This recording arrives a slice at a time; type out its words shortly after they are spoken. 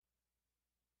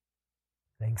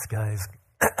Thanks, guys.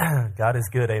 God is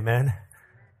good, amen?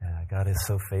 God is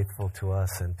so faithful to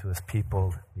us and to his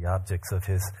people, the objects of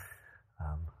his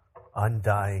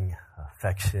undying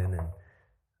affection and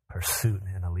pursuit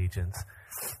and allegiance.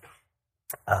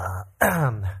 I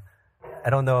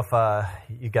don't know if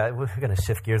you guys, we're going to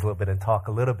shift gears a little bit and talk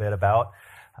a little bit about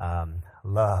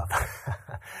love.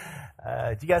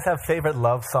 Do you guys have a favorite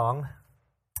love song?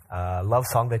 Love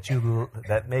song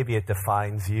that maybe it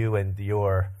defines you and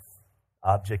your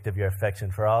object of your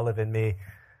affection. For Olive and me,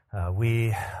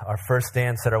 our first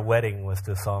dance at our wedding was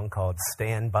to a song called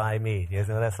Stand By Me. You guys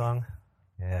know that song?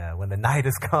 Yeah, when the night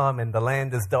has come and the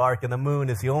land is dark and the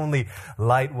moon is the only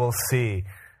light we'll see,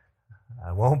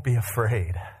 I won't be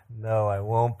afraid. No, I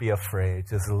won't be afraid.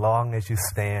 Just as long as you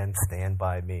stand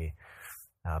by me.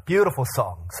 Beautiful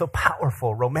song, so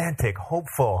powerful, romantic,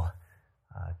 hopeful,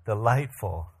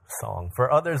 delightful song. For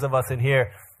others of us in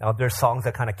here, there's songs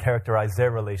that kind of characterize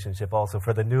their relationship also.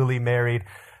 For the newly married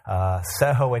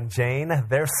Seho and Jane,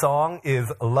 their song is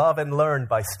Love and Learn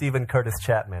by Stephen Curtis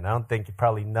Chapman. I don't think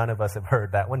probably none of us have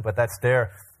heard that one, but that's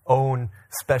their own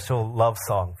special love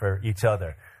song for each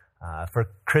other. For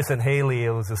Chris and Haley,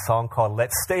 it was a song called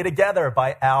Let's Stay Together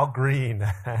by Al Green.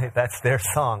 That's their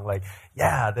song. Like,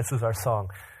 yeah, this is our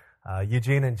song.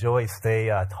 Eugene and Joyce, they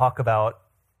talk about,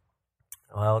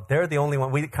 well, they're the only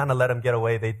one. We kind of let them get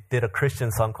away. They did a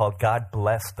Christian song called God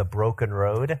Bless the Broken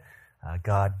Road.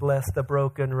 God bless the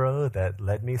broken road that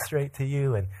led me straight to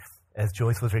you. And as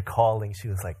Joyce was recalling, she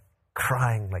was like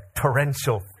crying, like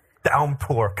torrential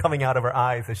downpour coming out of her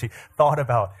eyes as she thought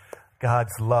about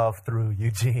God's love through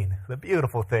Eugene. The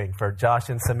beautiful thing. For Josh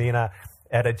and Samina,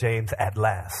 Etta James, At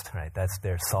Last. Right, that's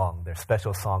their song, their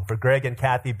special song. For Greg and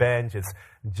Kathy Benj, it's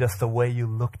Just the Way You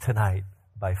Look Tonight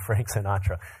by Frank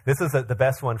Sinatra. This is the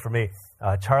best one for me.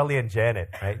 Charlie and Janet.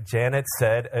 Right, Janet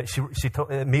said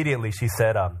immediately she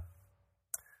said,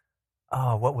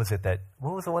 what was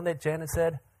the one that Janet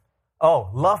said?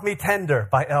 Oh, Love Me Tender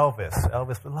by Elvis.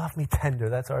 Elvis, Love Me Tender,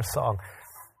 that's our song.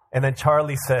 And then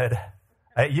Charlie said,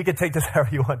 you can take this however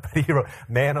you want, but he wrote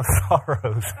Man of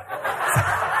Sorrows.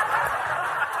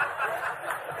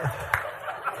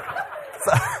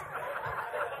 So,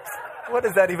 what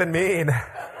does that even mean?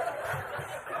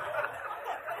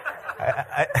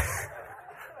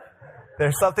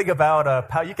 There's something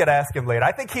about how you could ask him later.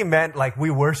 I think he meant like we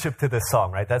worship to this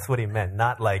song, right? That's what he meant,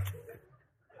 not like.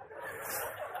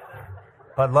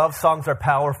 But love songs are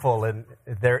powerful and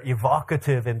they're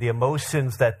evocative in the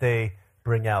emotions that they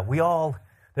bring out.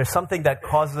 There's something that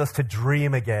causes us to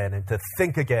dream again and to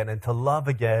think again and to love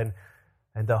again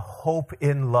and to hope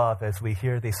in love as we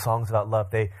hear these songs about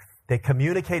love. They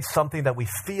communicate something that we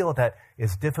feel that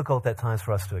is difficult at times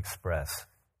for us to express.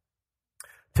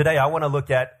 Today, I want to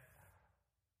look at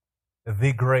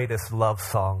the greatest love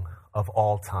song of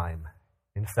all time.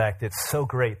 In fact, it's so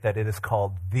great that it is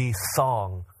called the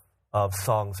Song of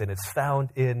Songs, and it's found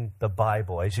in the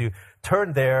Bible. As you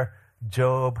turn there,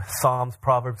 Job, Psalms,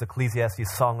 Proverbs,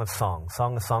 Ecclesiastes, Song of Songs.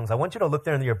 I want you to look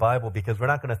there in your Bible because we're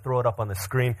not going to throw it up on the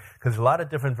screen because there's a lot of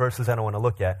different verses I don't want to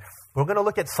look at. We're going to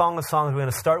look at Song of Songs. We're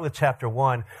going to start with chapter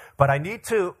 1. But I need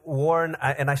to warn,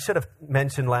 and I should have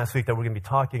mentioned last week that we're going to be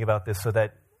talking about this so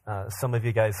that some of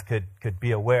you guys could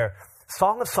be aware.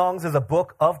 Song of Songs is a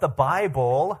book of the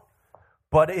Bible,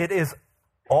 but it is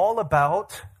all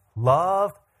about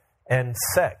love and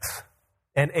sex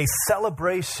and a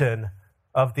celebration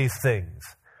of these things.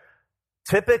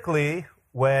 Typically,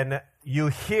 when you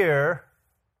hear,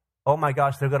 oh my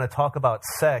gosh, they're going to talk about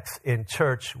sex in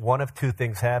church, one of two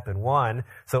things happen. One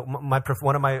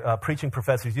of my preaching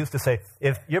professors used to say,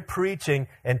 if you're preaching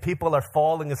and people are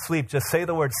falling asleep, just say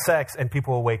the word sex and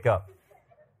people will wake up.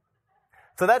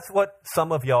 So that's what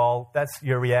some of y'all, that's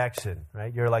your reaction,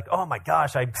 right? You're like, oh my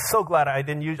gosh, I'm so glad I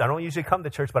don't usually come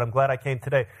to church, but I'm glad I came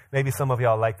today. Maybe some of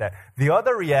y'all like that. The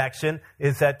other reaction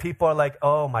is that people are like,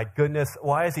 oh my goodness,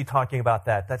 why is he talking about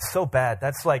that? That's so bad.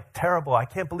 That's like terrible. I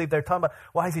can't believe they're talking about,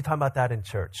 why is he talking about that in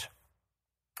church?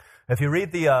 If you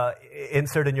read the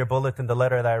insert in your bulletin, the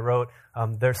letter that I wrote,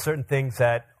 there's certain things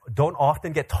that don't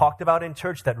often get talked about in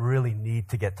church that really need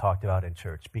to get talked about in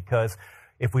church because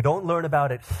if we don't learn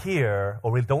about it here,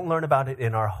 or we don't learn about it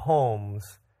in our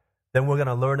homes, then we're going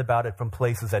to learn about it from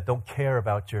places that don't care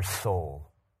about your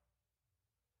soul.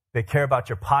 They care about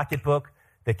your pocketbook.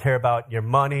 They care about your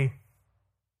money.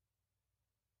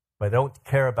 But they don't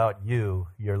care about you,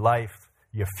 your life,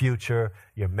 your future,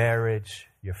 your marriage,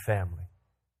 your family.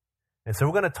 And so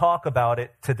we're going to talk about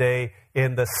it today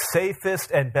in the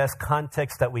safest and best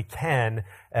context that we can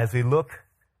as we look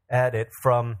at it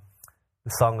from the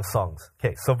Song of Songs.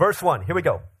 Okay, so verse 1, here we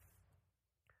go.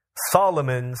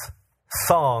 Solomon's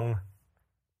Song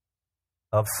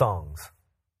of songs.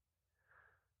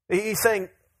 He's saying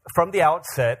from the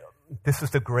outset, this is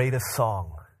the greatest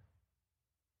song.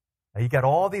 You got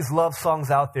all these love songs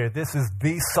out there. This is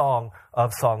the song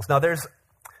of songs. Now, there's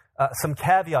some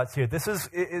caveats here.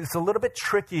 It's a little bit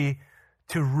tricky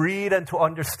to read and to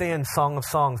understand Song of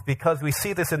Songs because we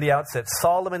see this in the outset.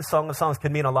 Solomon's Song of Songs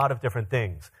can mean a lot of different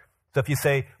things. So if you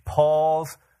say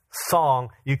Paul's song,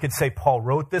 you could say Paul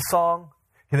wrote this song.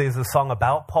 It's a song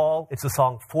about Paul. It's a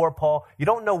song for Paul. You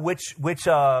don't know which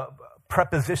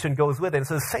preposition goes with it. And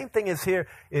so the same thing is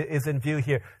in view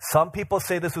here. Some people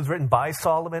say this was written by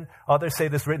Solomon. Others say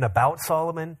this was written about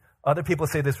Solomon. Other people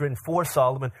say this was written for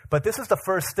Solomon. But this is the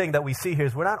first thing that we see here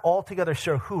is we're not altogether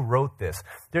sure who wrote this.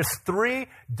 There's 3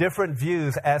 different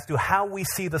views as to how we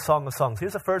see the Song of Songs.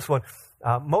 Here's the first one.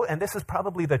 And this is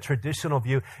probably the traditional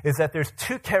view, is that there's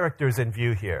 2 characters in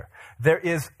view here. There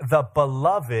is the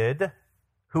beloved,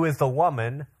 who is the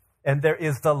woman, and there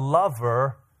is the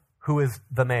lover, who is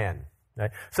the man.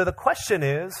 Right? So the question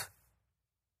is,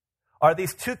 are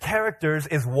these 2 characters,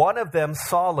 is one of them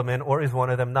Solomon or is one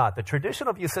of them not? The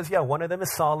traditional view says, yeah, one of them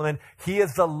is Solomon. He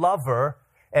is the lover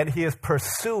and he is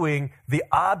pursuing the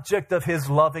object of his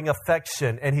loving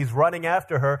affection and he's running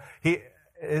after her.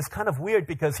 It's kind of weird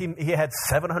because he had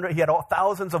 700, he had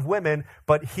thousands of women,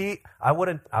 but I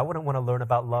wouldn't want to learn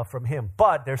about love from him.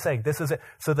 But they're saying this is it.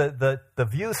 So the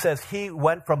view says he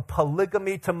went from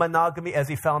polygamy to monogamy as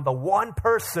he found the one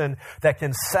person that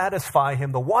can satisfy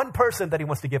him, the one person that he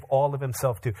wants to give all of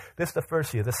himself to. This is the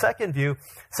first view. The second view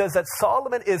says that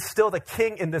Solomon is still the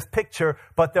king in this picture,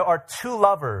 but there are 2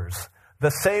 lovers,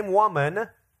 the same woman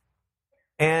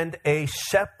and a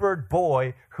shepherd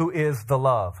boy who is the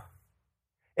love.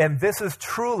 And this is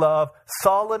true love.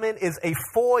 Solomon is a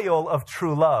foil of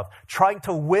true love, trying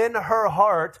to win her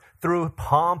heart through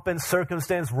pomp and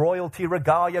circumstance, royalty,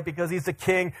 regalia, because he's a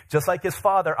king, just like his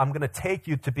father. I'm going to take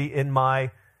you to be in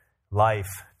my life,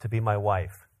 to be my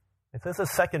wife. There's a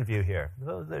second view here.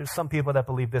 There's some people that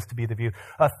believe this to be the view.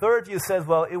 A third view says,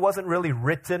 well, it wasn't really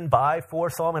written for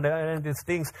Solomon and these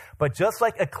things, but just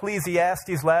like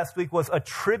Ecclesiastes last week was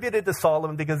attributed to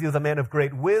Solomon because he was a man of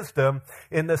great wisdom,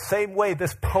 in the same way,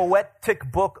 this poetic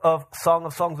book of Song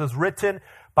of Songs was written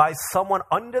by someone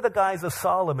under the guise of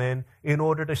Solomon in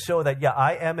order to show that, yeah,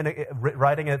 I am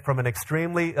writing it from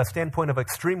a standpoint of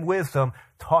extreme wisdom,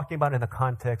 talking about it in the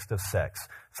context of sex.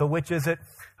 So which is it?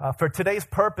 For today's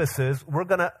purposes, we're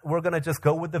gonna just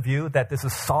go with the view that this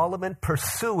is Solomon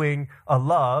pursuing a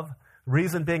love.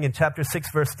 Reason being, in chapter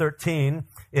 6, verse 13,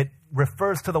 it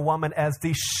refers to the woman as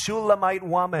the Shulamite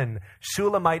woman.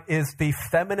 Shulamite is the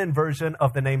feminine version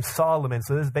of the name Solomon.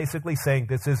 So this is basically saying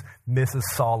this is Mrs.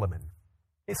 Solomon.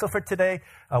 Okay, so for today,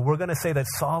 we're going to say that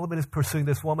Solomon is pursuing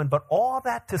this woman. But all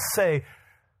that to say,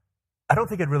 I don't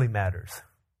think it really matters.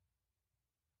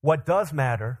 What does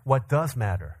matter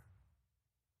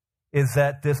is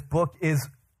that this book is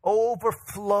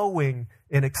overflowing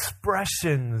in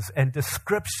expressions and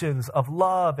descriptions of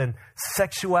love and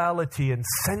sexuality and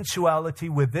sensuality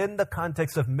within the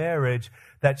context of marriage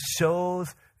that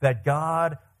shows that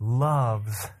God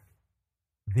loves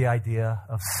the idea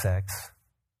of sex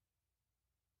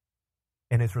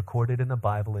and is recorded in the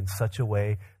Bible in such a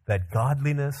way that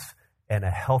godliness and a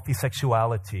healthy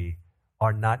sexuality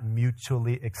are not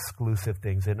mutually exclusive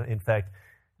things. In fact,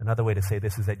 another way to say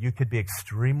this is that you could be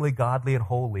extremely godly and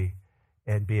holy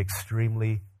and be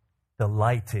extremely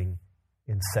delighting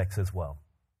in sex as well.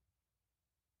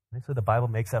 And so the Bible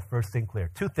makes that first thing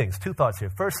clear. 2 thoughts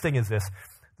here. First thing is this.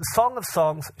 The Song of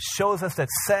Songs shows us that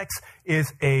sex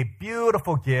is a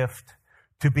beautiful gift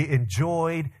to be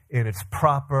enjoyed in its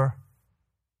proper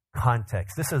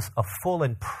context. This is a full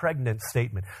and pregnant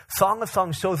statement. Song of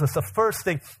Songs shows us the first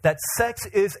thing, that sex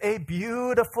is a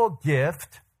beautiful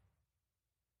gift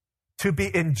to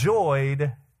be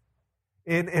enjoyed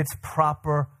in its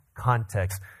proper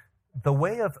context. The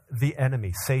way of the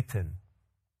enemy, Satan,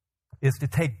 is to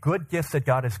take good gifts that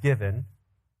God has given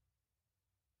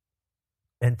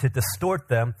and to distort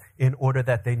them in order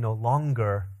that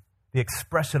the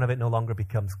expression of it no longer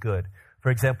becomes good. For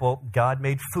example, God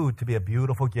made food to be a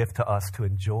beautiful gift to us to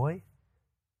enjoy.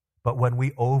 But when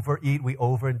we overeat, we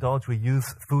overindulge, we use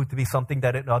food to be something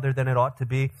other than it ought to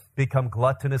be, become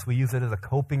gluttonous, we use it as a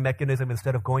coping mechanism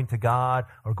instead of going to God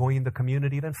or going in the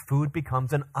community, then food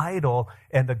becomes an idol,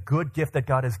 and the good gift that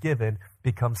God has given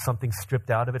becomes something stripped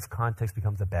out of its context,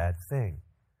 becomes a bad thing.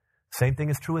 Same thing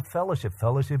is true with fellowship.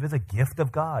 Fellowship is a gift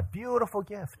of God, beautiful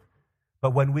gift.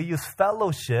 But when we use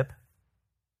fellowship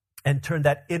and turn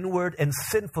that inward and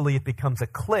sinfully, it becomes a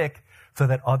clique so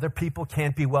that other people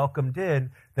can't be welcomed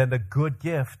in, then the good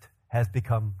gift has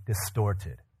become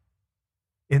distorted.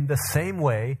 In the same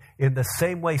way,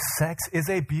 sex is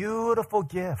a beautiful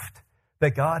gift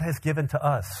that God has given to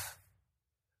us.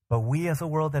 But we as a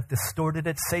world have distorted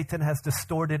it. Satan has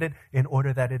distorted it in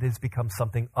order that it has become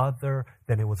something other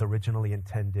than it was originally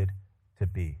intended to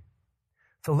be.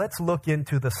 So let's look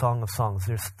into the Song of Songs.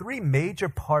 There's three major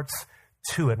parts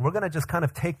to it. We're going to just kind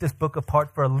of take this book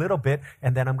apart for a little bit,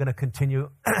 and then I'm going to continue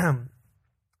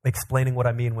explaining what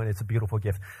I mean when it's a beautiful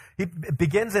gift. He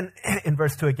begins in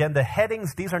verse 2 again. The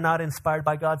headings, these are not inspired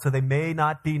by God, so they may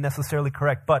not be necessarily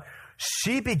correct. But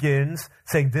she begins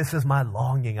saying, this is my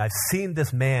longing. I've seen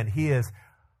this man. He is,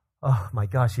 oh my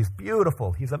gosh, he's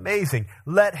beautiful. He's amazing.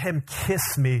 Let him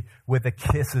kiss me with the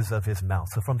kisses of his mouth.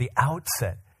 So from the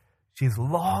outset, she's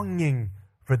longing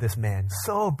for this man.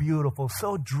 So beautiful,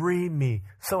 so dreamy,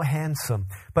 so handsome.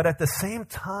 But at the same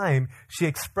time, she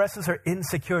expresses her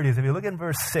insecurities. If you look in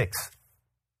verse 6,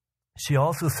 she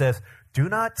also says, do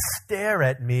not stare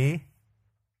at me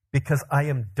because I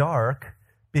am dark,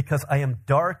 because I am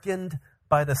darkened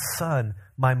by the sun.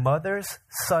 My mother's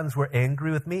sons were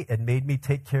angry with me and made me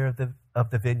take care of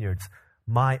the vineyards.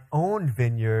 My own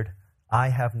vineyard I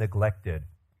have neglected.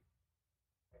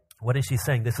 What is she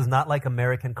saying? This is not like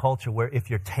American culture where if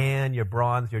you're tan, you're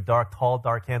bronze, you're dark, tall,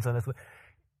 dark, handsome.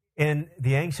 In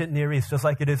the ancient Near East, just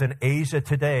like it is in Asia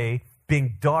today,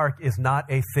 being dark is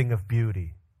not a thing of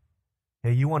beauty.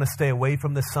 Okay, you want to stay away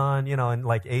from the sun, in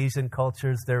like Asian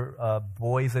cultures, their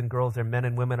boys and girls, their men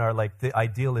and women are like, the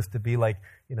ideal is to be like,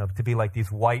 to be like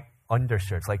these white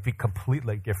undershirts, like be complete,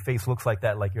 like your face looks like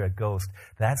that, like you're a ghost.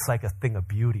 That's like a thing of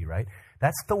beauty, right?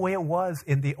 That's the way it was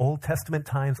in the Old Testament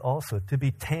times also. To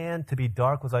be tan, to be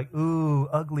dark was like, ooh,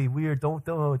 ugly, weird, don't,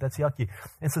 that's yucky.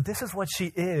 And so this is what she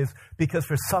is, because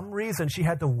for some reason she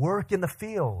had to work in the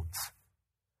fields.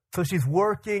 So she's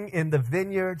working in the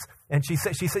vineyards, and she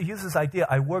uses this idea,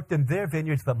 I worked in their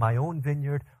vineyards, but my own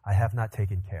vineyard I have not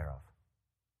taken care of.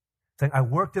 Saying, I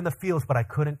worked in the fields, but I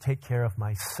couldn't take care of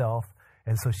myself.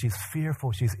 And so she's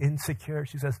fearful, she's insecure.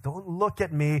 She says, don't look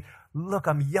at me. Look,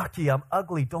 I'm yucky, I'm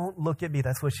ugly. Don't look at me.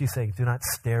 That's what she's saying. Do not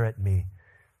stare at me.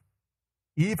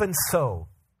 Even so,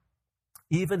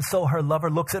 her lover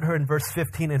looks at her in verse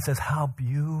 15 and says, how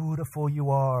beautiful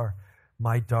you are,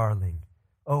 my darling.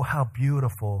 Oh, how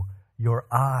beautiful your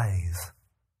eyes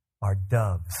are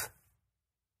doves.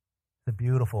 It's a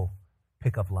beautiful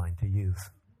pickup line to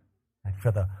use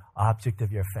for the object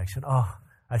of your affection. Oh,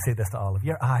 I say this to all of you.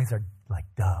 Your eyes are like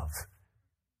doves.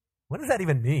 What does that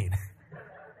even mean?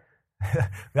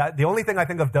 The only thing I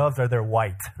think of doves are they're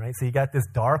white, right? So you got this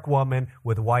dark woman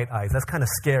with white eyes. That's kind of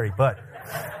scary, but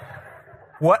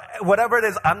whatever it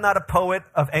is, I'm not a poet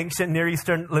of ancient Near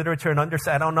Eastern literature and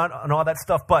understand. I don't know and all that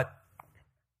stuff, but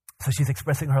so she's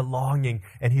expressing her longing,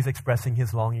 and he's expressing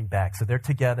his longing back. So they're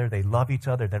together, they love each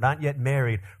other, they're not yet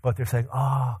married, but they're saying,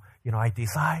 oh, I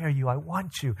desire you, I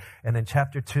want you. And then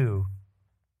chapter 2,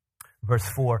 verse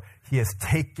 4, he has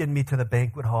taken me to the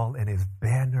banquet hall, and his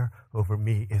banner over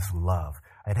me is love.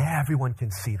 And everyone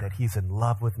can see that he's in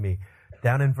love with me.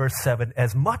 Down in verse 7,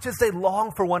 as much as they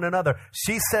long for one another,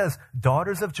 she says,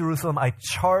 daughters of Jerusalem, I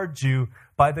charge you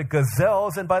by the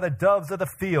gazelles and by the doves of the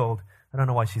field. I don't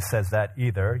know why she says that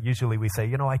either. Usually we say,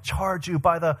 I charge you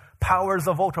by the powers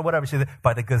of ultra, whatever. She said,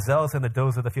 by the gazelles and the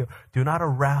doves of the field. Do not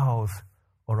arouse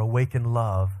or awaken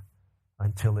love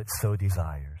until it so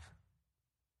desires.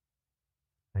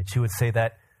 And she would say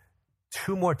that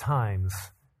 2 more times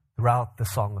throughout the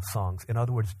Song of Songs. In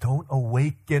other words, don't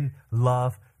awaken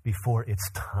love before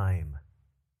it's time.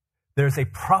 There's a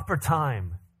proper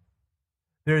time.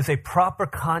 There's a proper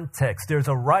context. There's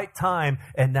a right time,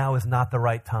 and now is not the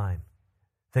right time.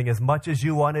 Saying as much as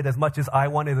you want it, as much as I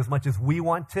want it, as much as we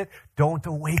want it, don't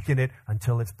awaken it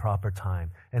until it's proper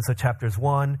time. And so chapters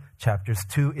 1, chapters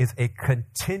 2 is a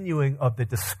continuing of the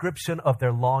description of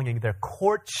their longing, their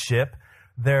courtship,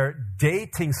 their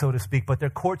dating, so to speak, but their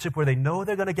courtship where they know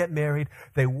they're going to get married,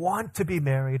 they want to be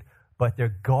married, but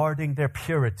they're guarding their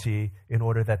purity in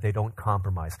order that they don't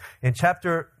compromise. In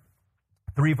chapter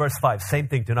 3 verse 5, same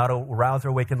thing. Do not arouse or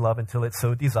awaken love until it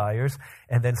so desires.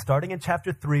 And then starting in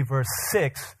chapter 3 verse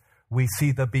 6, we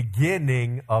see the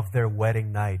beginning of their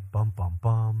wedding night. Bum, bum,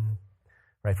 bum.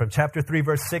 Right, from chapter 3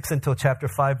 verse 6 until chapter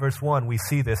 5 verse 1, we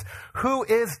see this. Who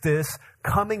is this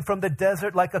coming from the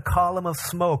desert like a column of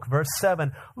smoke? Verse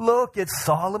 7, look, it's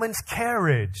Solomon's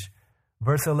carriage.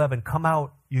 Verse 11, come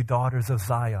out, you daughters of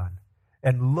Zion,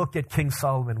 and look at King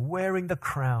Solomon wearing the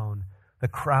crown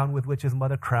with which his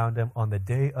mother crowned him on the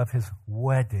day of his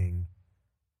wedding,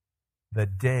 the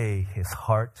day his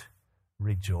heart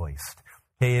rejoiced.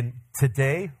 Okay, and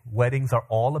today, weddings are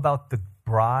all about the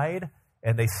bride,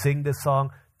 and they sing this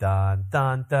song, dun,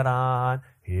 dun, dun, dun,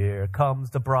 here comes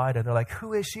the bride. And they're like,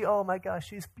 who is she? Oh my gosh,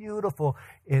 she's beautiful.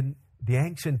 In the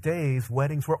ancient days,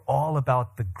 weddings were all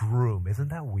about the groom. Isn't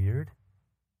that weird?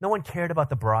 No one cared about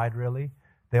the bride, really.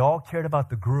 They all cared about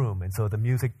the groom. And so the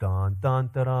music, dun, dun,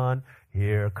 dun, dun,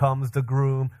 here comes the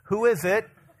groom. Who is it?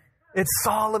 It's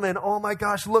Solomon. Oh my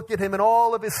gosh, look at him in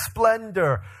all of his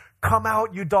splendor. Come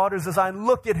out, you daughters of Zion.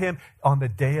 Look at him on the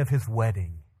day of his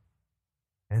wedding.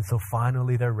 And so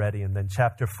finally they're ready. And then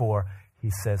chapter 4, he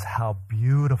says, how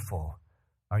beautiful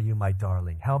are you, my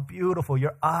darling? How beautiful.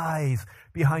 Your eyes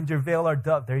behind your veil are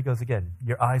doves. There he goes again.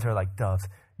 Your eyes are like doves.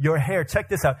 Your hair, check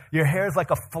this out. Your hair is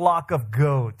like a flock of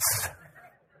goats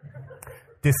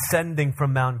descending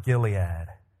from Mount Gilead.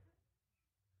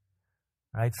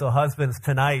 All right, so husbands,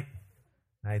 tonight,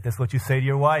 right, this is what you say to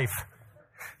your wife.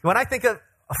 When I think of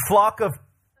a flock of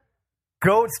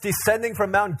goats descending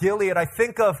from Mount Gilead, I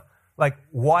think of like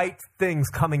white things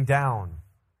coming down,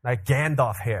 like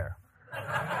Gandalf hair.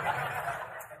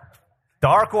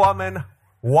 Dark woman,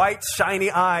 white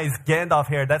shiny eyes, Gandalf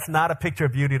hair. That's not a picture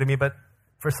of beauty to me, but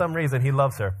for some reason he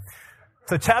loves her.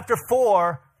 So chapter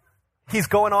 4, he's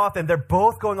going off and they're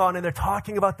both going on and they're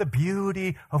talking about the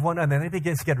beauty of one another. And then it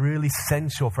begins to get really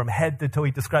sensual from head to toe.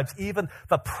 He describes even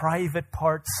the private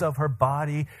parts of her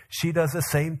body. She does the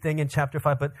same thing in chapter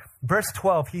 5. But verse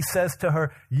 12, he says to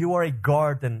her, you are a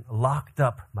garden locked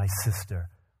up, my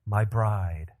sister, my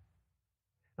bride.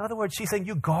 In other words, she's saying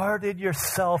you guarded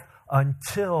yourself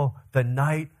until the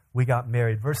night we got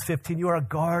married. Verse 15, you are a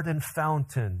garden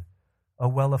fountain, a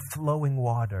well of flowing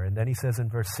water. And then he says in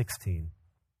verse 16,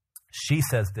 she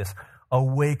says this,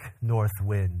 awake, north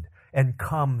wind, and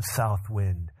come, south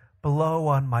wind. Blow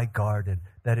on my garden,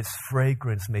 that its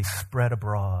fragrance may spread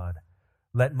abroad.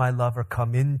 Let my lover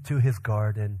come into his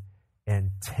garden and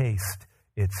taste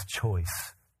its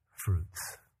choice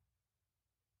fruits.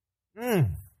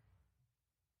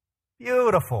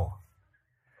 Beautiful.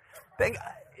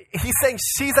 He's saying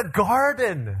she's a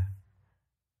garden.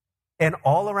 And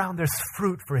all around there's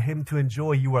fruit for him to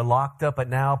enjoy. You were locked up, but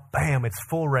now, bam, it's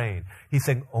full reign. He's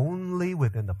saying only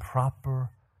within the proper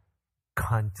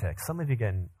context. Some of you are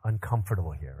getting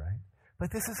uncomfortable here, right? But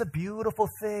this is a beautiful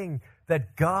thing that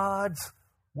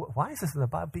why is this in the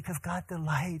Bible? Because God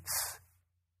delights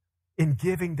in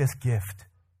giving this gift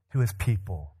to his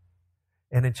people.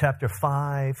 And in chapter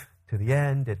 5, to the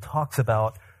end, it talks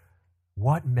about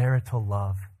what marital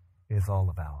love is all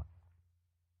about.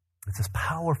 It's this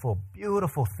powerful,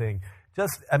 beautiful thing.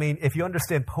 If you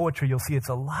understand poetry, you'll see it's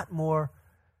a lot more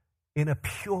in a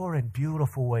pure and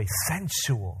beautiful way,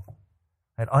 sensual.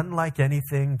 And unlike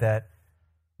anything that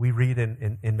we read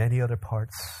in many other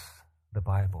parts of the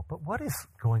Bible. But what is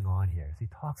going on here as he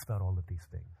talks about all of these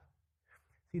things?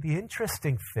 See, the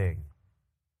interesting thing,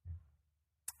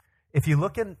 if you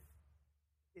look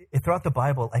throughout the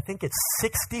Bible, I think it's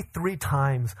 63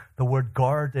 times the word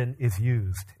garden is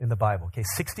used in the Bible. Okay,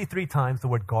 63 times the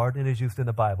word garden is used in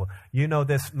the Bible. You know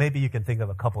this, maybe you can think of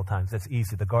a couple times. That's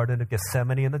easy. The Garden of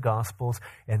Gethsemane in the Gospels,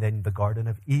 and then the Garden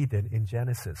of Eden in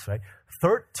Genesis, right?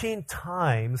 13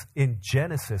 times in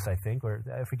Genesis, I think, or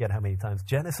I forget how many times.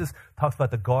 Genesis talks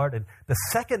about the garden. The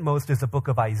second most is the book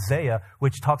of Isaiah,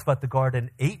 which talks about the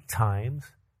garden 8 times.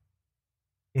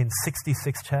 In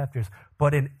 66 chapters.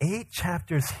 But in 8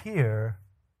 chapters here,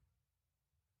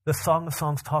 the Song of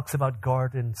Songs talks about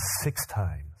garden 6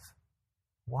 times.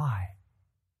 Why?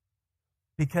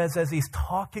 Because as he's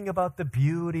talking about the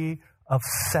beauty of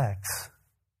sex,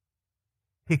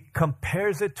 he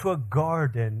compares it to a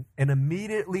garden, and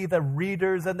immediately the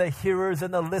readers and the hearers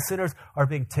and the listeners are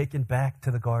being taken back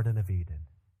to the Garden of Eden.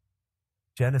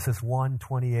 Genesis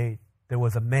 1:28, there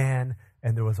was a man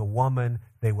and there was a woman,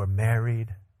 they were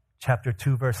married. Chapter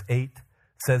 2, verse 8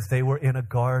 says they were in a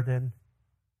garden.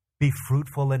 Be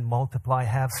fruitful and multiply,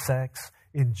 have sex,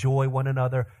 enjoy one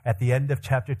another. At the end of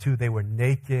chapter 2, they were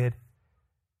naked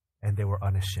and they were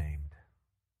unashamed.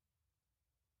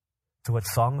 So what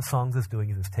Song of Songs is doing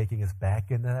is it's taking us back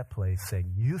into that place,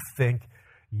 saying, you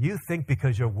think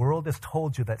because your world has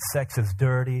told you that sex is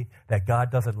dirty, that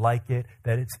God doesn't like it,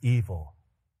 that it's evil.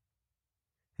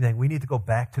 Then we need to go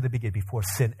back to the beginning before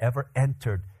sin ever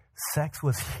entered. Sex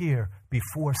was here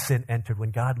before sin entered. When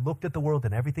God looked at the world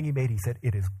and everything he made, he said,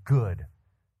 it is good.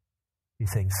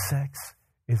 He's saying sex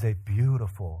is a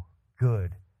beautiful,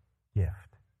 good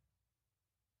gift.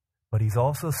 But he's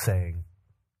also saying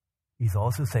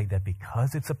that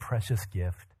because it's a precious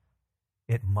gift,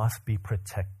 it must be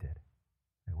protected.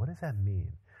 And what does that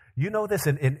mean? You know this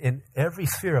in every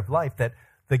sphere of life, that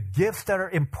the gifts that are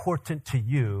important to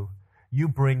you, you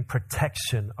bring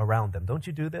protection around them. Don't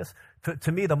you do this?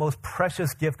 To me, the most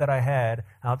precious gift that I had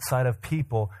outside of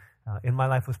people in my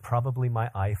life was probably my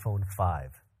iPhone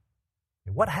 5.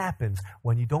 What happens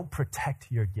when you don't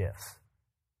protect your gifts?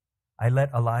 I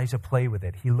let Elijah play with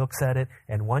it. He looks at it,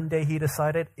 and one day he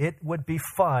decided it would be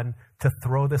fun to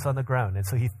throw this on the ground. And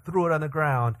so he threw it on the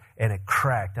ground, and it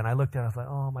cracked. And I looked at it, I was like,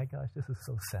 oh my gosh, this is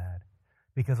so sad.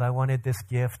 Because I wanted this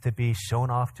gift to be shown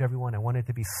off to everyone. I wanted it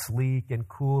to be sleek and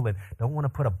cool, and don't want to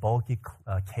put a bulky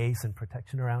case and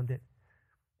protection around it.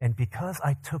 And because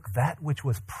I took that which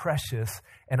was precious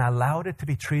and allowed it to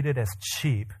be treated as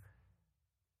cheap,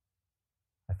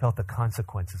 I felt the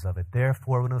consequences of it.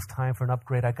 Therefore, when it was time for an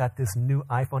upgrade, I got this new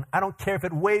iPhone. I don't care if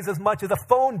it weighs as much as a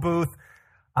phone booth.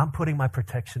 I'm putting my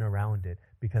protection around it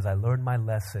because I learned my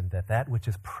lesson that that which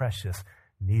is precious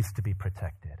needs to be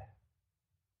protected.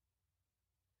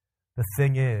 The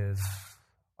thing is,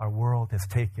 our world has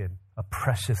taken a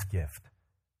precious gift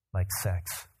like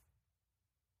sex,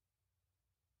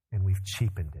 and we've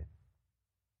cheapened it,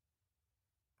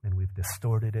 and we've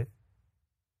distorted it,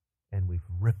 and we've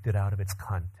ripped it out of its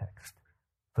context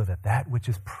so that that which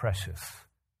is precious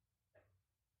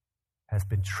has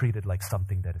been treated like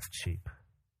something that is cheap.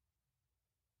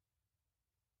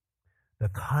 The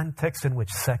context in which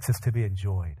sex is to be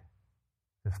enjoyed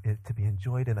is to be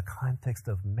enjoyed in the context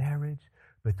of marriage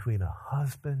between a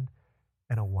husband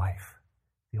and a wife.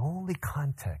 The only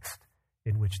context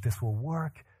in which this will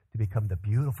work to become the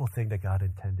beautiful thing that God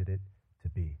intended it to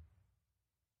be.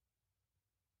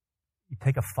 You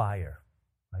take a fire,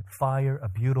 right? Fire, a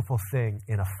beautiful thing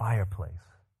in a fireplace.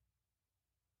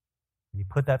 You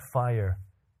put that fire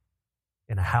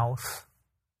in a house,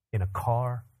 in a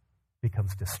car,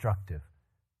 becomes destructive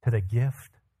to the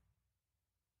gift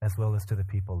as well as to the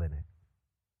people in it,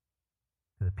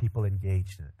 to the people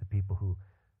engaged in it, the people who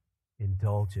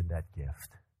indulge in that gift.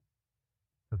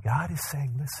 So God is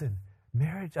saying, listen,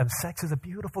 marriage and sex is a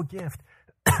beautiful gift,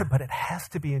 but it has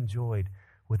to be enjoyed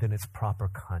within its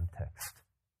proper context.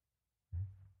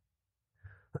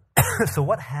 So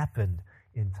what happened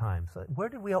in time? So where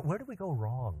did we go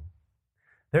wrong?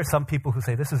 There are some people who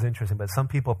say, this is interesting, but some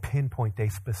people pinpoint a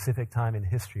specific time in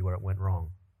history where it went wrong.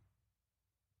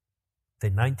 Say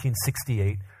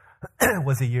 1968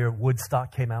 was the year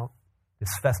Woodstock came out. This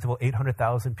festival,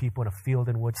 800,000 people in a field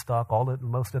in Woodstock.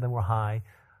 Most of them were high,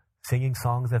 singing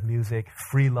songs of music.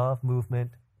 Free love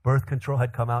movement, birth control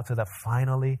had come out so that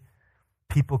finally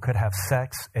people could have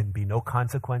sex and be no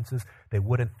consequences. They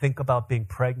wouldn't think about being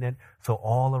pregnant. So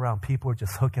all around, people were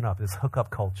just hooking up, this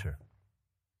hookup culture.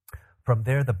 From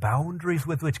there, the boundaries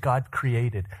with which God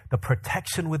created, the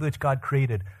protection with which God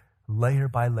created, layer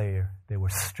by layer, they were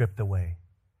stripped away.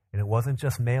 And it wasn't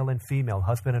just male and female,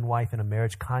 husband and wife in a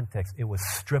marriage context. It was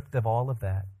stripped of all of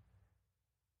that.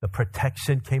 The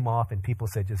protection came off, and people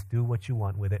said, just do what you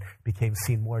want with it. It became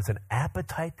seen more as an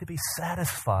appetite to be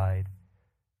satisfied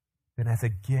than as a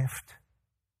gift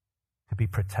to be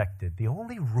protected. The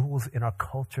only rules in our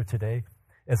culture today,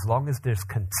 as long as there's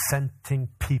consenting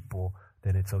people,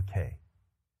 then it's okay.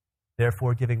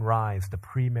 Therefore, giving rise to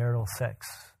premarital sex.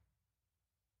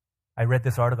 I read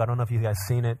this article, I don't know if you guys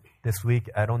seen it this week,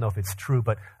 I don't know if it's true,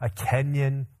 but a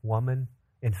Kenyan woman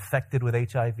infected with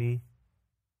HIV.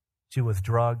 She was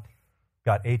drugged,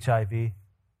 got HIV.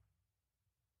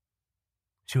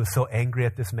 She was so angry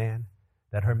at this man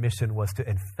that her mission was to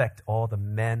infect all the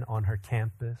men on her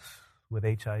campus with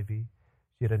HIV. She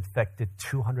had infected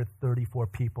 234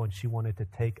 people, and she wanted to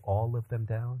take all of them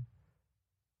down.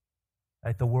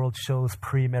 Right? The world shows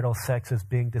premarital sex as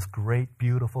being this great,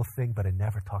 beautiful thing, but it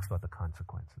never talks about the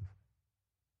consequences.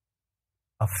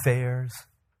 Affairs,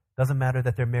 doesn't matter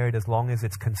that they're married as long as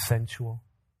it's consensual.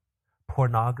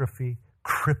 Pornography,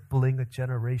 crippling a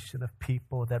generation of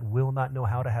people that will not know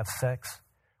how to have sex.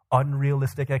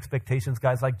 Unrealistic expectations.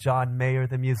 Guys like John Mayer,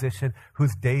 the musician,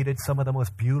 who's dated some of the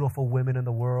most beautiful women in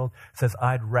the world, says,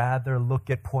 I'd rather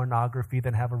look at pornography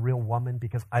than have a real woman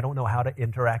because I don't know how to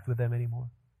interact with them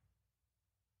anymore.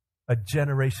 A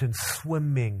generation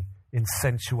swimming in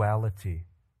sensuality.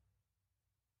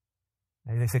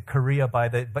 And they said Korea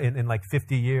in like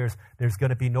 50 years, there's going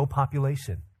to be no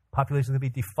population. Population is going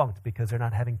to be defunct because they're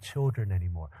not having children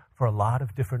anymore for a lot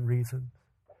of different reasons.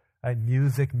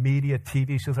 Music, media,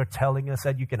 TV shows are telling us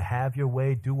that you can have your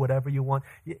way, do whatever you want.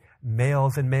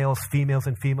 Males and males, females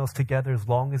and females together, as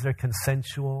long as they're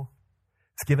consensual.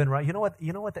 It's given right. You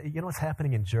know what's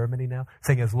happening in Germany now?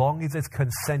 Saying as long as it's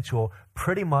consensual,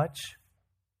 pretty much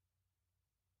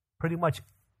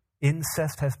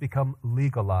incest has become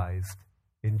legalized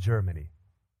in Germany.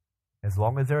 As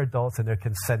long as they're adults and they're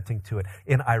consenting to it.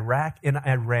 In Iraq, in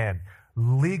Iran,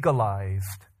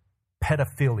 legalized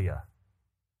pedophilia.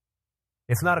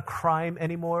 It's not a crime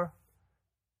anymore.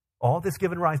 All this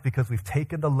given rise because we've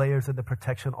taken the layers and the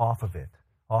protection off of it,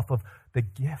 off of the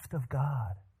gift of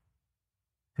God.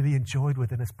 to be enjoyed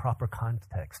within its proper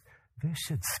context. This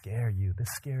should scare you. This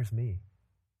scares me.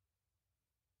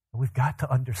 We've got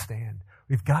to understand.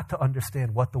 We've got to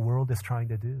understand what the world is trying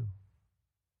to do.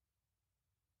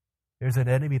 There's an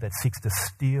enemy that seeks to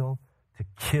steal, to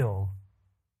kill,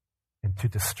 and to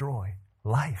destroy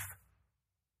life.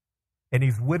 And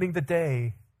he's winning the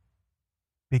day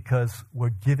because we're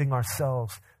giving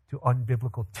ourselves to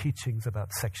unbiblical teachings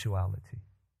about sexuality.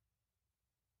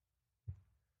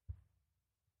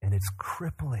 And it's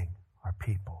crippling our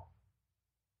people.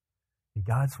 And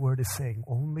God's word is saying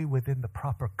only within the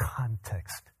proper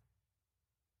context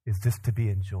is this to be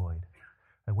enjoyed.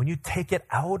 And when you take it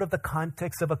out of the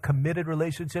context of a committed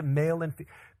relationship, male and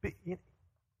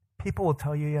people will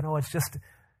tell you,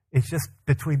 it's just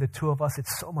between the two of us.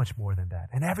 It's so much more than that.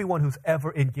 And everyone who's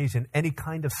ever engaged in any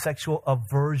kind of sexual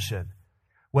aversion,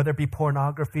 whether it be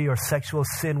pornography or sexual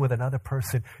sin with another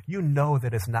person, you know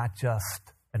that it's not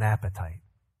just an appetite.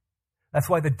 That's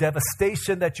why the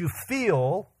devastation that you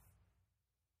feel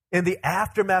in the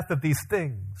aftermath of these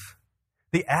things,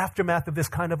 the aftermath of this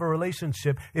kind of a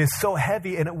relationship is so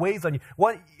heavy and it weighs on you.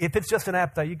 If it's just an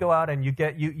appetite, you go out and you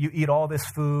eat all this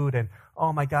food and,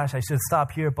 oh my gosh, I should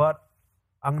stop here, but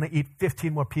I'm going to eat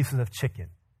 15 more pieces of chicken.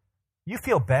 You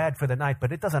feel bad for the night,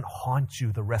 but it doesn't haunt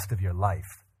you the rest of your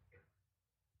life.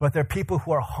 But there are people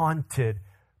who are haunted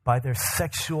by their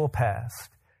sexual past,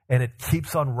 and it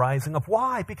keeps on rising up.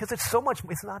 Why? Because it's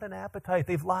not an appetite.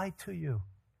 They've lied to you.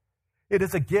 It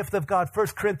is a gift of God. 1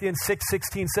 Corinthians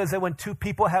 6:16 says that when two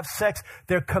people have sex,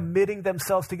 they're committing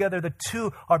themselves together. The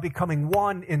two are becoming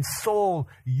one in soul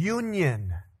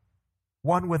union,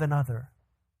 one with another.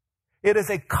 It is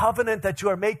a covenant that you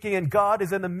are making, and God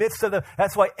is in the midst of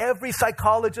that's why every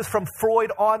psychologist from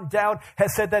Freud on down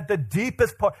has said that the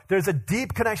deepest part, there's a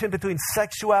deep connection between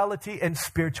sexuality and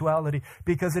spirituality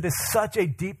because it is such a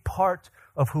deep part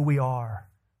of who we are.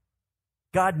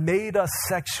 God made us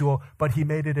sexual, but he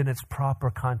made it in its proper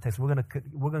context. We're going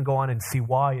to go on and see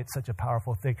why it's such a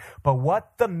powerful thing. But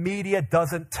what the media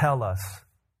doesn't tell us,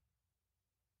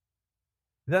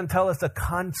 it doesn't tell us the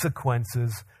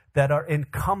consequences that are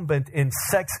incumbent in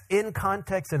sex in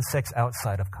context and sex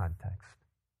outside of context.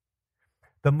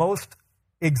 The most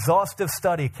exhaustive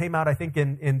study came out, I think,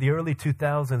 in the early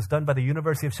 2000s, done by the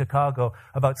University of Chicago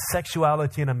about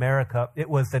sexuality in America. It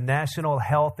was the National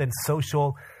Health and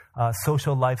Social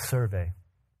Life Survey.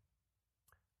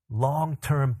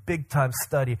 Long-term, big-time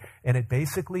study. And it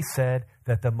basically said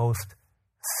that the most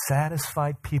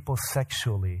satisfied people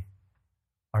sexually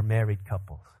are married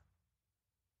couples.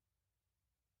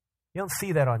 You don't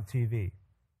see that on TV.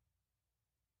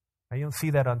 You don't see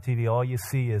that on TV. All you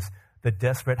see is the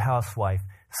desperate housewife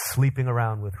sleeping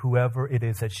around with whoever it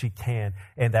is that she can.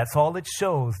 And that's all it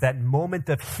shows, that moment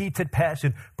of heated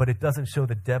passion, but it doesn't show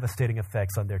the devastating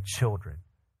effects on their children,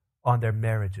 on their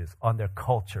marriages, on their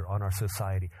culture, on our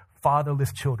society.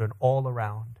 Fatherless children all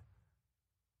around.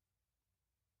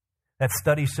 That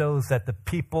study shows that the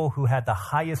people who had the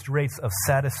highest rates of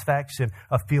satisfaction,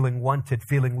 of feeling wanted,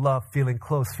 feeling loved, feeling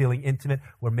close, feeling intimate,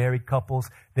 were married couples.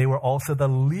 They were also the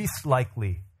least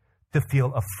likely to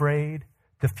feel afraid,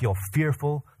 to feel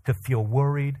fearful, to feel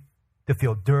worried, to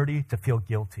feel dirty, to feel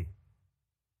guilty.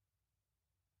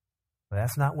 But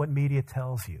that's not what media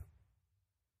tells you.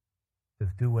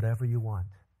 Just do whatever you want.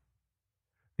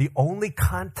 The only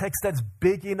context that's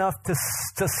big enough to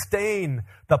sustain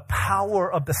the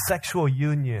power of the sexual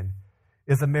union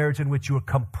is a marriage in which you are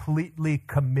completely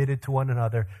committed to one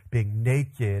another, being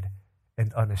naked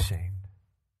and unashamed.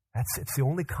 It's the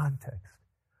only context.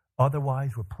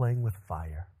 Otherwise, we're playing with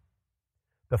fire.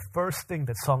 The first thing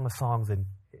that Song of Songs, and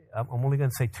I'm only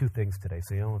going to say two things today,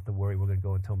 so you don't have to worry, we're going to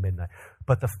go until midnight.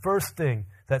 But the first thing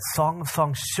that Song of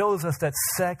Songs shows us that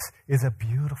sex is a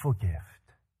beautiful gift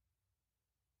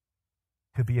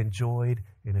to be enjoyed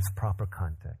in its proper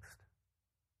context.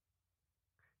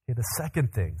 Okay, the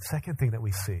second thing that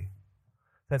we see,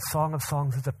 that Song of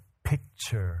Songs is a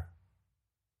picture.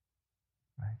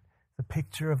 Right? It's a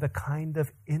picture of the kind of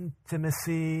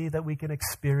intimacy that we can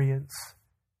experience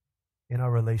in our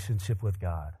relationship with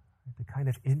God. The kind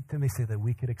of intimacy that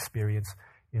we could experience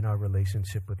in our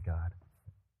relationship with God.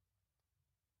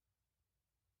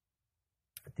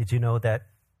 Did you know that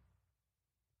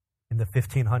in the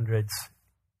 1500s,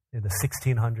 in the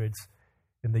 1600s,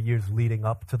 in the years leading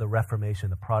up to the Reformation,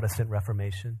 the Protestant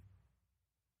Reformation,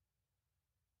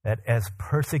 that as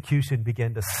persecution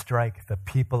began to strike the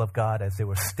people of God as they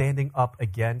were standing up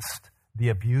against the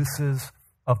abuses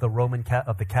of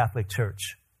the Catholic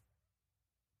Church,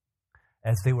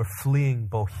 as they were fleeing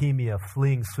Bohemia,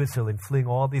 fleeing Switzerland, fleeing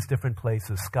all these different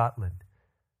places, Scotland,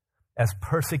 as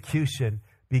persecution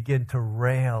begin to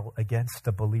rail against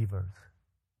the believers,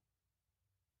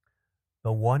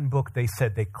 the one book they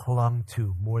said they clung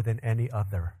to more than any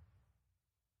other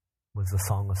was the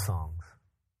Song of Songs.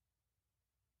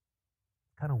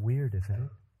 Kind of weird, isn't it?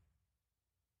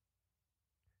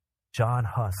 John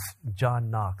Huss, John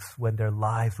Knox, when their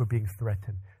lives were being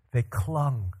threatened, they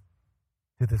clung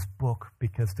to this book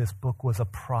because this book was a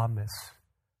promise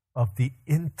of the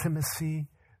intimacy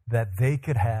that they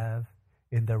could have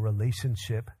in their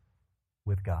relationship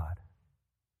with God.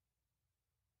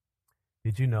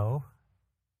 Did you know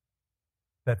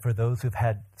that for those who've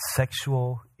had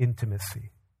sexual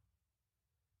intimacy,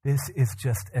 this is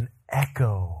just an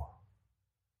echo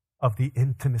of the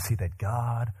intimacy that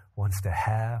God wants to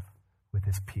have with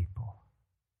his people?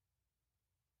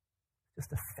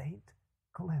 Just a faint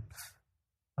glimpse,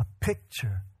 a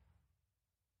picture,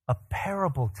 a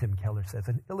parable, Tim Keller says,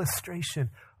 an illustration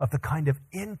of the kind of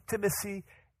intimacy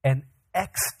and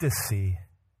ecstasy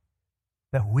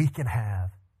that we can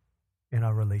have in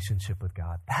our relationship with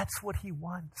God. That's what he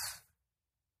wants.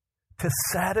 To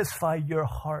satisfy your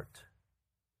heart,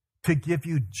 to give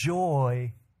you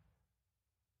joy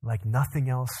like nothing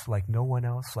else, like no one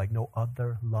else, like no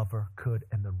other lover could.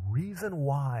 And the reason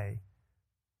why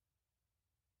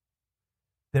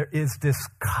there is this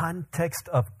context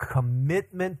of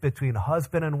commitment between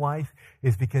husband and wife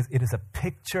is because it is a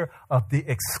picture of the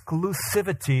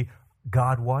exclusivity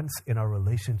God wants in our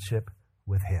relationship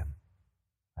with him.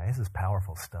 Now, this is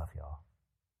powerful stuff, y'all.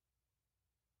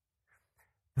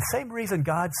 The same reason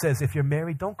God says if you're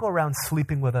married, don't go around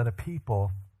sleeping with other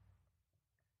people.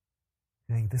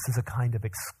 Saying, this is a kind of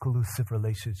exclusive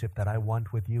relationship that I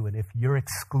want with you. And if you're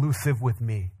exclusive with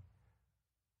me,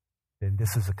 then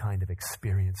this is a kind of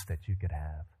experience that you could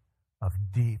have of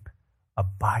deep,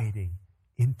 abiding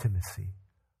intimacy,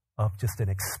 of just an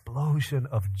explosion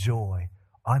of joy,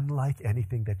 unlike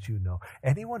anything that you know.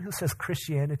 Anyone who says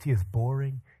Christianity is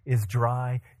boring, is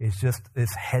dry, is just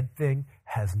this head thing,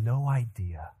 has no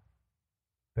idea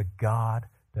the God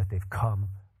that they've come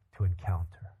to encounter.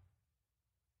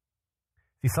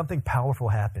 See, something powerful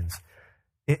happens.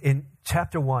 In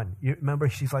chapter 1, you remember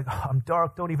she's like, oh, I'm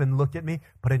dark, don't even look at me.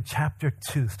 But in chapter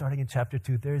 2, starting in chapter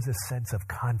 2, there's a sense of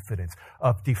confidence,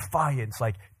 of defiance,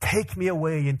 like, take me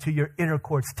away into your inner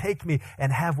courts, take me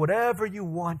and have whatever you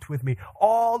want with me.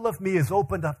 All of me is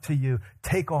opened up to you.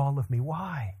 Take all of me.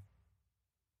 Why?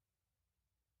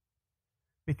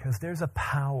 Because there's a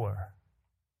power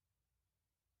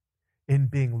in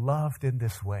being loved in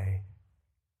this way.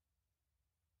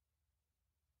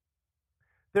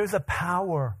 There's a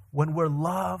power when we're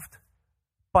loved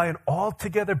by an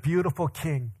altogether beautiful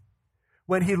King.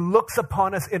 When he looks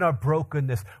upon us in our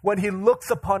brokenness, when he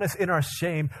looks upon us in our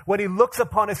shame, when he looks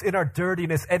upon us in our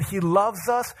dirtiness, and he loves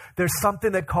us, there's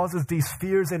something that causes these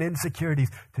fears and insecurities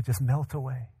to just melt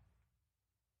away.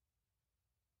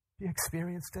 Do you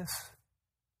experience this?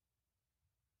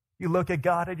 You look at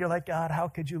God and you're like, God, how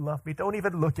could you love me? Don't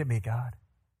even look at me, God.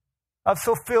 I'm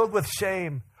so filled with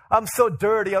shame. I'm so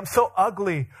dirty. I'm so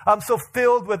ugly. I'm so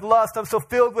filled with lust. I'm so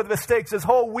filled with mistakes. This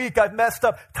whole week I've messed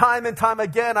up time and time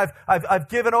again. I've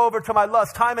given over to my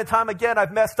lust time and time again.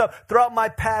 I've messed up throughout my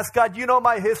past. God, you know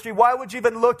my history. Why would you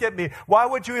even look at me? Why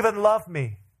would you even love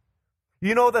me?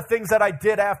 You know the things that I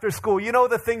did after school. You know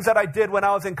the things that I did when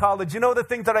I was in college. You know the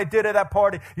things that I did at that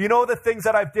party. You know the things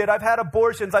that I did. I've had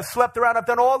abortions. I've slept around. I've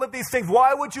done all of these things.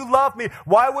 Why would you love me?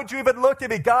 Why would you even look at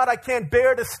me? God, I can't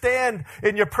bear to stand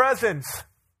in your presence.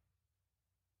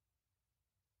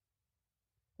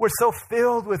 We're so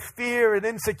filled with fear and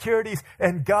insecurities,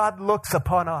 and God looks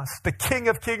upon us, the King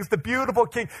of Kings, the beautiful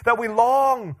King that we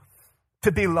long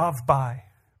to be loved by,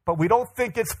 but we don't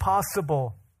think it's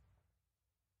possible.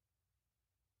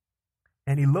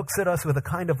 And he looks at us with a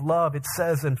kind of love, it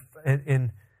says,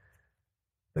 in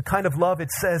the kind of love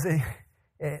it says,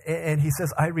 and he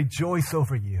says, I rejoice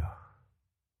over you.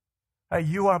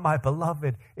 You are my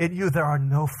beloved. In you there are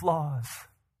no flaws.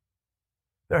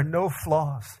 There are no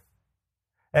flaws.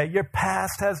 Your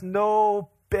past has no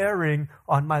bearing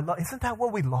on my life. Isn't that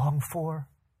what we long for?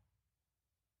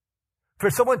 For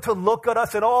someone to look at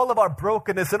us in all of our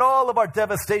brokenness and all of our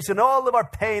devastation, all of our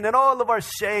pain and all of our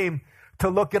shame, to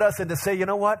look at us and to say, you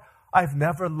know what? I've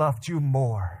never loved you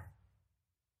more.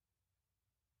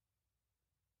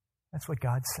 That's what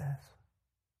God says.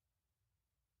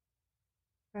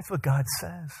 That's what God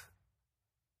says.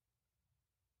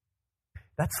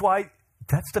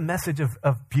 That's the message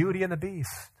of Beauty and the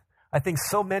Beast. I think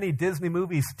so many Disney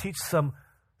movies teach some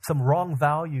wrong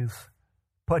values.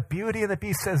 But Beauty and the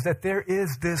Beast says that there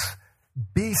is this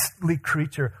beastly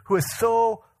creature who is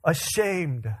so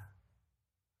ashamed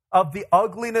of the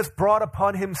ugliness brought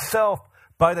upon himself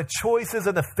by the choices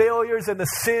and the failures and the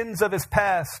sins of his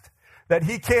past, that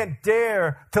he can't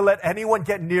dare to let anyone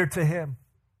get near to him.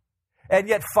 And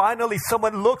yet finally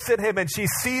someone looks at him and she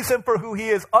sees him for who he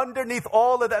is underneath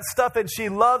all of that stuff, and she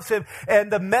loves him.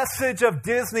 And the message of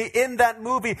Disney in that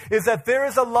movie is that there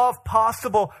is a love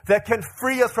possible that can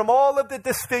free us from all of the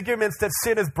disfigurements that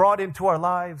sin has brought into our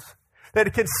lives. That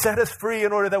it can set us free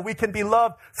in order that we can be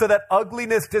loved, so that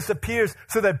ugliness disappears,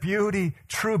 so that beauty,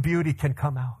 true beauty, can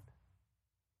come out.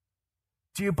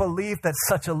 Do you believe that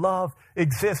such a love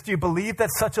exists? Do you believe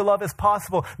that such a love is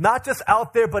possible? Not just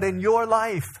out there, but in your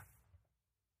life.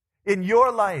 In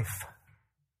your life.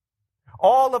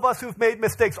 All of us who've made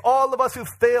mistakes, all of us who've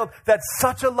failed, that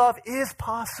such a love is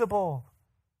possible.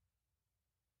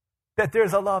 That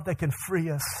there's a love that can free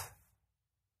us,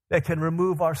 that can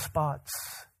remove our spots,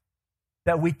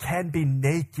 that we can be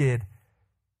naked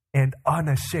and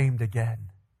unashamed again.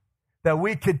 That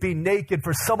we could be naked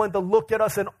for someone to look at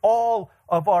us in all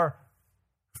of our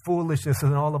foolishness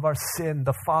and all of our sin.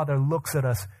 The Father looks at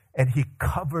us and he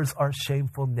covers our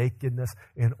shameful nakedness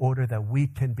in order that we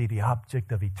can be the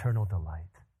object of eternal delight.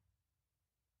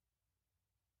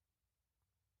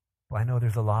 Well, I know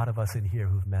there's a lot of us in here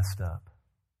who've messed up.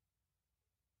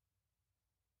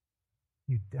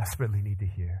 You desperately need to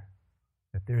hear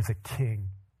that there's a King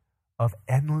of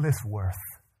endless worth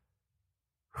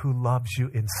who loves you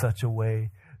in such a way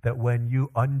that when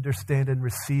you understand and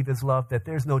receive his love, that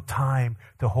there's no time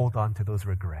to hold on to those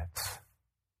regrets.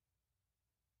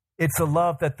 It's a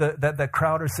love that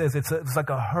Crowder says it's like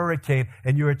a hurricane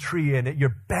and you're a tree in it.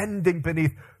 You're bending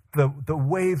beneath the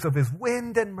waves of his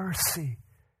wind and mercy.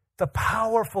 It's a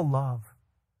powerful love,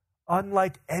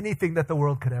 unlike anything that the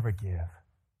world could ever give.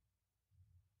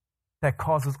 That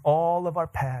causes all of our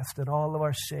past and all of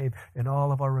our shame and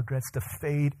all of our regrets to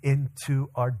fade into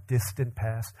our distant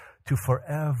past, to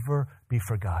forever be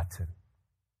forgotten.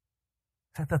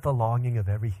 Isn't that the longing of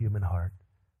every human heart?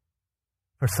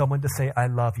 For someone to say, I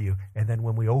love you, and then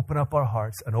when we open up our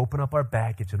hearts and open up our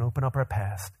baggage and open up our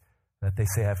past, that they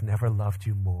say, I've never loved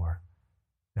you more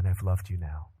than I've loved you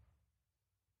now.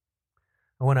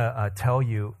 I want to tell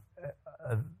you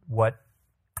what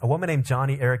a woman named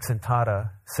Johnny Erickson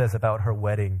Tata says about her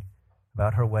wedding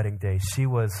day.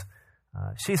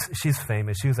 She's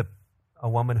famous. She was a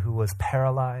woman who was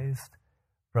paralyzed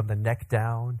from the neck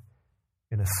down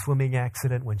in a swimming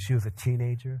accident when she was a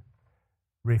teenager.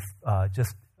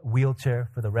 Just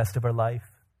wheelchair for the rest of her life.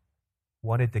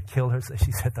 Wanted to kill her.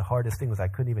 She said the hardest thing was I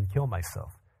couldn't even kill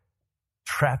myself.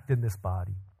 Trapped in this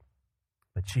body.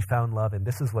 But she found love, and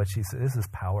this is what she said. This is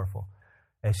powerful.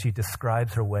 As she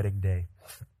describes her wedding day.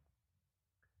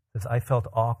 Says, I felt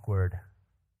awkward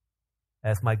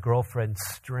as my girlfriend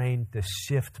strained to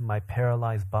shift my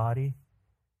paralyzed body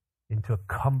into a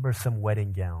cumbersome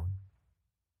wedding gown.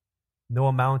 No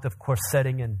amount of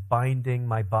corsetting and binding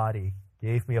my body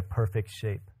gave me a perfect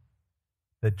shape.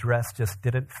 The dress just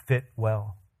didn't fit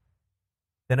well.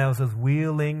 Then I was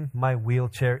wheeling my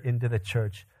wheelchair into the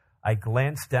church. I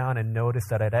glanced down and noticed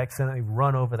that I'd accidentally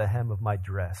run over the hem of my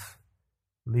dress,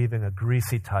 leaving a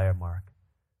greasy tire mark.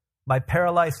 My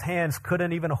paralyzed hands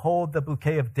couldn't even hold the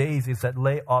bouquet of daisies that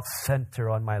lay off center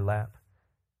on my lap.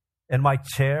 And my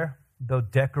chair, though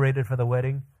decorated for the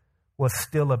wedding, was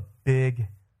still a big,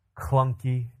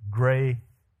 clunky, gray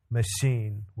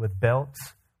machine with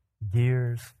belts,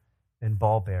 gears, and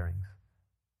ball bearings.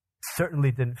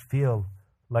 Certainly didn't feel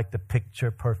like the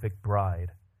picture-perfect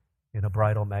bride in a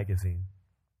bridal magazine.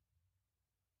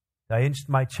 I inched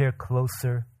my chair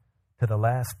closer to the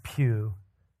last pew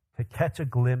to catch a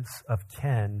glimpse of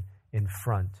Ken in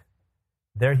front.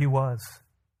 There he was,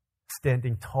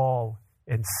 standing tall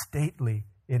and stately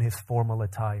in his formal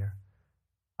attire.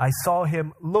 I saw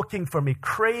him looking for me,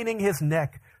 craning his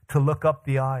neck to look up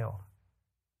the aisle.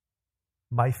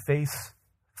 My face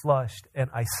flushed, and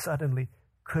I suddenly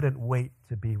couldn't wait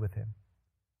to be with him.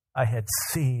 I had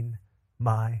seen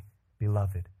my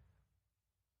beloved.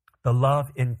 The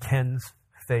love in Ken's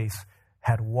face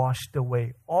had washed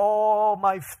away all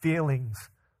my feelings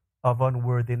of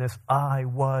unworthiness. I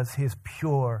was his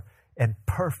pure and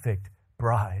perfect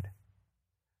bride.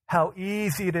 How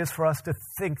easy it is for us to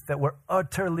think that we're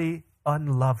utterly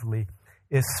unlovely,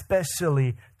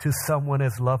 especially to someone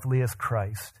as lovely as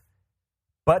Christ.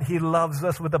 But he loves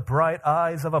us with the bright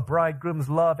eyes of a bridegroom's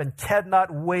love and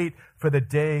cannot wait for the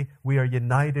day we are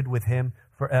united with him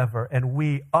forever. And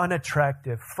we,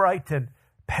 unattractive, frightened,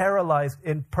 paralyzed,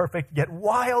 imperfect, yet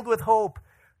wild with hope,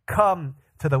 come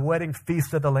to the wedding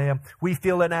feast of the Lamb. We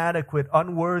feel inadequate,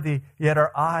 unworthy, yet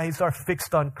our eyes are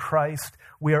fixed on Christ.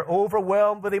 We are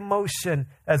overwhelmed with emotion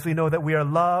as we know that we are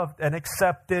loved and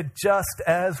accepted just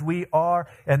as we are,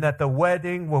 and that the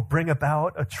wedding will bring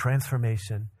about a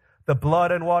transformation. The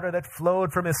blood and water that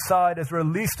flowed from his side has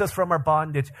released us from our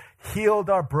bondage, healed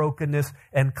our brokenness,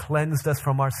 and cleansed us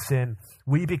from our sin.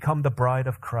 We become the bride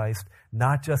of Christ,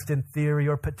 not just in theory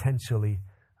or potentially,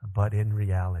 but in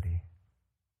reality.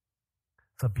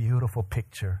 It's a beautiful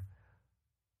picture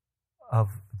of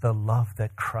the love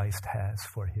that Christ has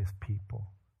for his people,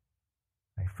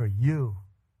 right? For you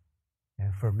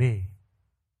and for me.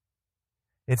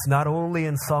 It's not only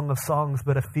in Song of Songs,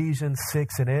 but Ephesians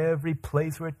 6, and every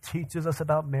place where it teaches us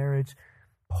about marriage.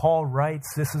 Paul writes,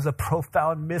 this is a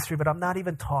profound mystery, but I'm not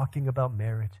even talking about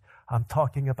marriage. I'm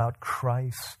talking about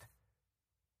Christ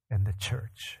and the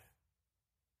church.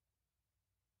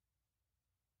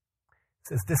 It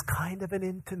says this kind of an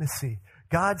intimacy.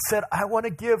 God said, I want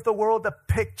to give the world a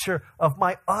picture of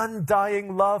my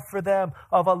undying love for them,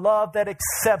 of a love that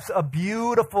accepts a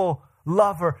beautiful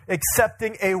lover,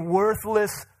 accepting a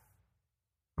worthless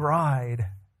bride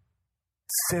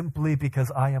simply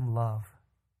because I am love.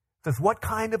 It says, what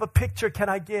kind of a picture can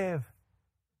I give?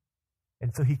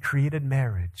 And so he created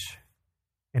marriage,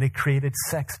 and he created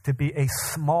sex to be a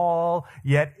small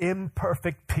yet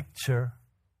imperfect picture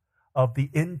of the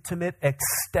intimate,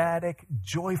 ecstatic,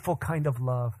 joyful kind of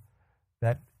love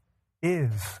that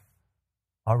is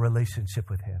our relationship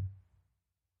with him.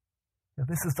 Now,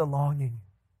 this is the longing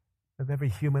of every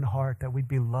human heart, that we'd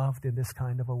be loved in this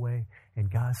kind of a way. And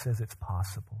God says it's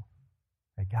possible.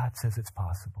 And God says it's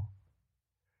possible.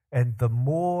 And the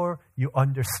more you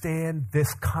understand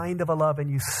this kind of a love and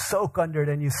you soak under it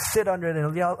and you sit under it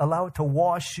and allow it to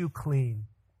wash you clean,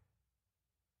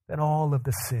 then all of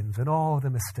the sins and all of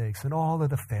the mistakes and all of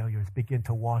the failures begin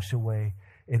to wash away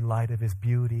in light of his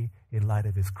beauty, in light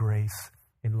of his grace,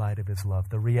 in light of his love.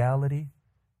 The reality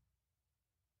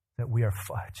that we are,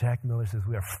 Jack Miller says,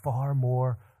 we are far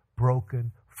more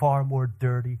broken, far more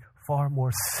dirty, far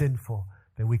more sinful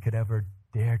than we could ever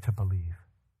dare to believe.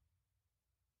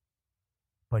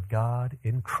 But God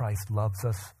in Christ loves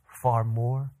us far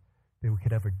more than we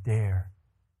could ever dare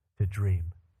to dream.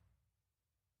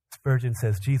 Spurgeon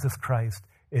says Jesus Christ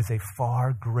is a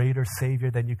far greater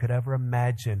Savior than you could ever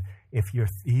imagine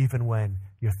even when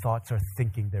your thoughts are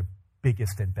thinking their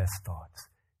biggest and best thoughts.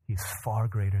 He's far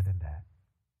greater than that.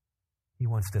 He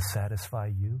wants to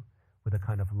satisfy you with a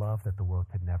kind of love that the world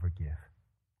could never give.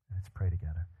 Let's pray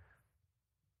together.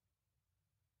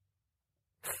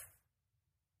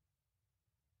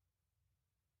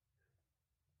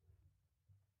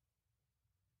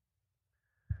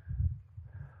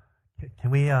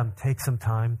 Can we take some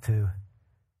time to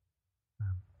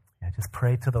just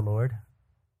pray to the Lord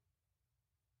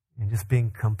and just being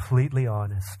completely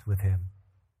honest with him?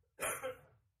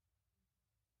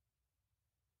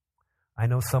 I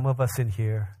know some of us in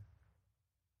here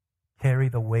carry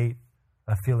the weight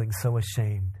of feeling so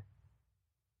ashamed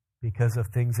because of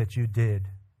things that you did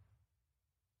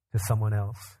to someone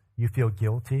else. You feel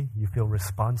guilty, you feel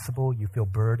responsible, you feel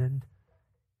burdened.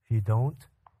 If you don't,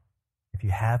 if you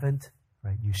haven't,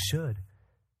 right, you should,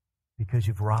 because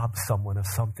you've robbed someone of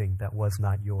something that was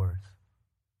not yours.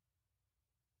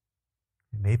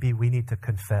 And maybe we need to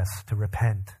confess, to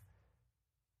repent,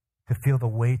 to feel the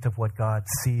weight of what God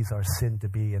sees our sin to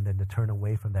be, and then to turn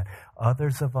away from that.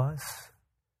 Others of us,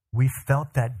 we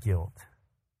felt that guilt.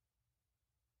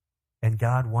 And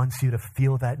God wants you to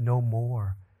feel that no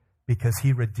more, because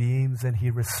he redeems and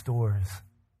he restores.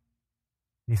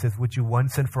 He says, would you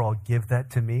once and for all give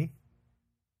that to me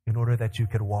in order that you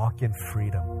could walk in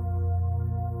freedom?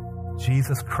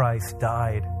 Jesus Christ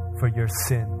died for your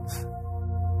sins.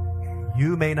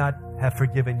 You may not have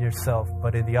forgiven yourself,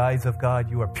 but in the eyes of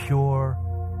God, you are pure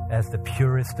as the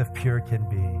purest of pure can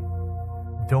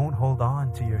be. Don't hold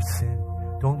on to your sin.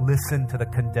 Don't listen to the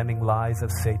condemning lies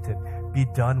of Satan. Be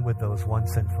done with those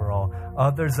once and for all.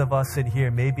 Others of us in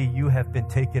here, maybe you have been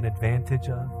taken advantage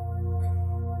of,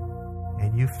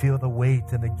 and you feel the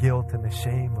weight and the guilt and the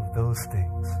shame of those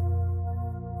things.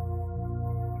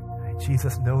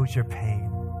 Jesus knows your pain.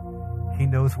 He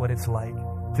knows what it's like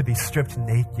to be stripped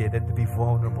naked and to be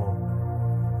vulnerable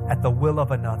at the will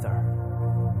of another.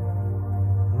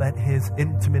 Let his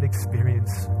intimate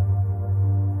experience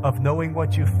of knowing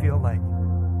what you feel like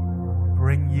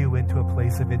bring you into a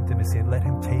place of intimacy, and let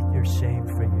him take your shame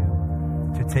for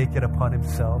you, to take it upon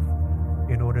himself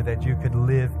in order that you could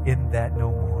live in that no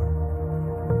more.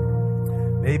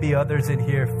 Maybe others in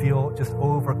here feel just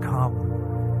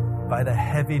overcome by the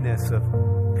heaviness of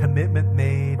commitment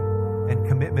made and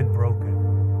commitment broken.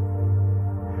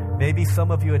 Maybe some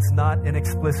of you, it's not an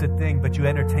explicit thing, but you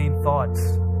entertain thoughts.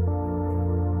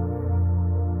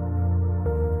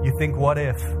 You think, what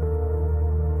if?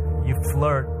 You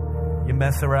flirt, you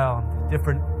mess around,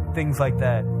 different things like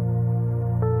that.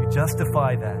 You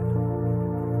justify that.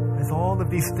 As all of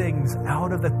these things,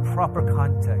 out of the proper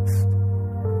context,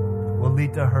 will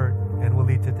lead to hurt and will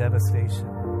lead to devastation.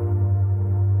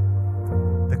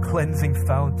 The cleansing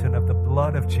fountain of the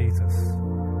blood of Jesus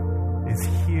is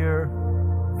here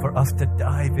for us to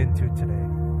dive into today,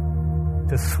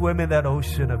 to swim in that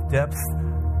ocean of depth,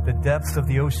 the depths of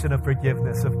the ocean of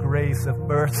forgiveness, of grace, of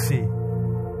mercy,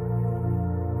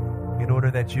 in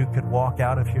order that you could walk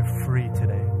out of here free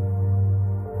today.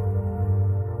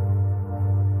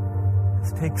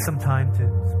 Let's take some time to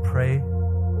pray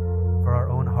for our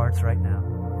own hearts right now,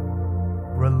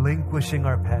 relinquishing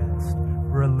our past,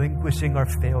 relinquishing our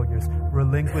failures,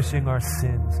 relinquishing our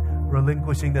sins,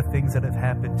 relinquishing the things that have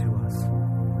happened to us.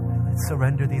 And let's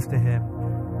surrender these to Him,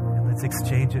 and let's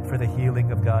exchange it for the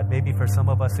healing of God. Maybe for some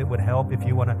of us it would help if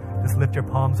you want to just lift your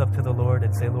palms up to the Lord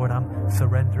and say, Lord, I'm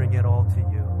surrendering it all to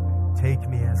you. Take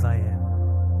me as I am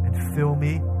and fill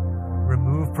me.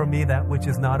 Remove from me that which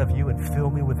is not of you and fill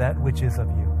me with that which is of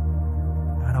you.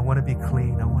 God, I want to be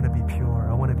clean. I want to be pure.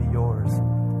 I want to be yours. I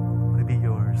want to be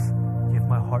yours. Give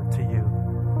my heart to you.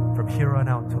 From here on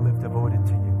out to live devoted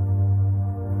to you.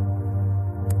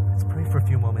 Let's pray for a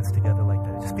few moments together like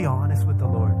that. Just be honest with the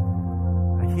Lord.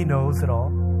 He knows it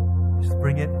all. Just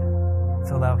bring it.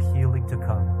 Let's allow healing to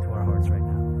come to our hearts right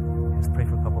now. Let's pray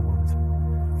for a couple moments.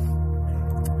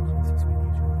 Jesus, we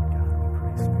need you, Lord God. We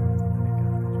pray, Spirit of the living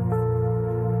God.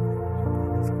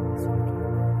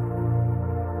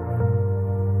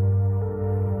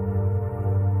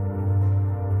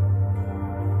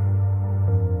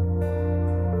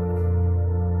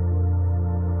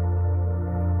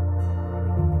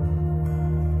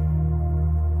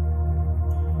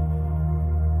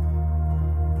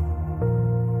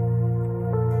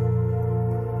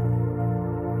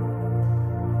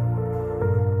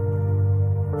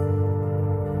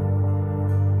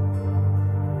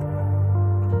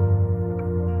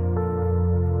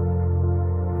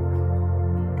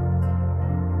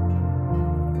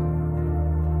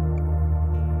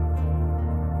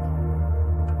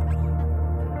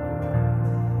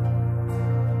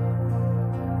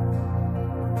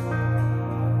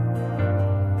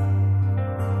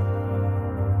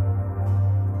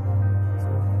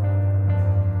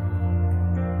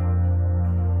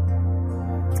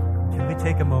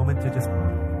 Take a moment to just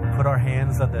put our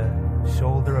hands on the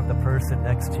shoulder of the person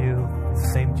next to you,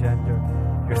 same gender.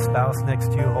 Your spouse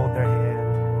next to you, hold their hand.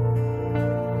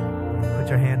 Put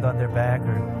your hand on their back.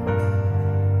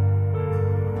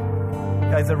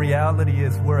 Guys, the reality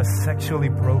is we're a sexually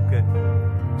broken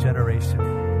generation.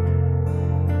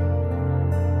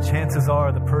 Chances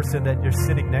are the person that you're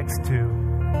sitting next to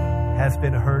has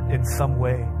been hurt in some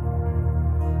way.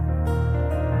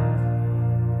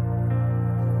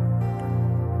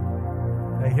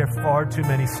 I hear far too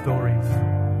many stories.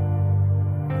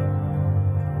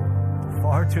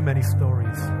 Far too many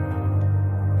stories.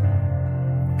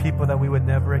 People that we would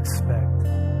never expect.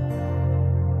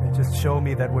 They just show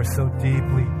me that we're so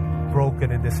deeply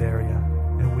broken in this area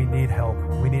and we need help.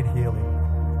 We need healing.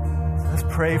 So let's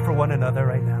pray for one another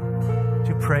right now. Would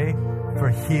you pray for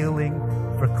healing,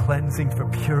 for cleansing, for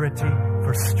purity,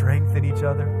 for strength in each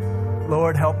other?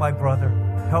 Lord, help my brother.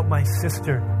 Help my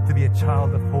sister to be a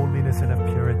child of holiness and of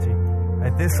purity.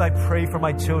 At this I pray for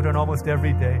my children almost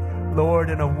every day. Lord,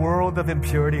 in a world of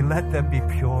impurity, let them be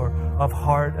pure of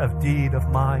heart, of deed, of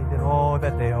mind, and all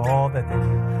that they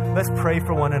do. Let's pray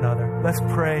for one another. Let's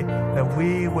pray that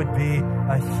we would be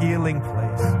a healing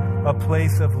place, a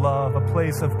place of love, a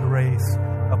place of grace,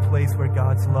 a place where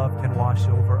God's love can wash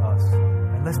over us.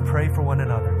 And let's pray for one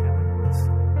another.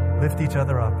 Let's lift each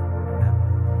other up.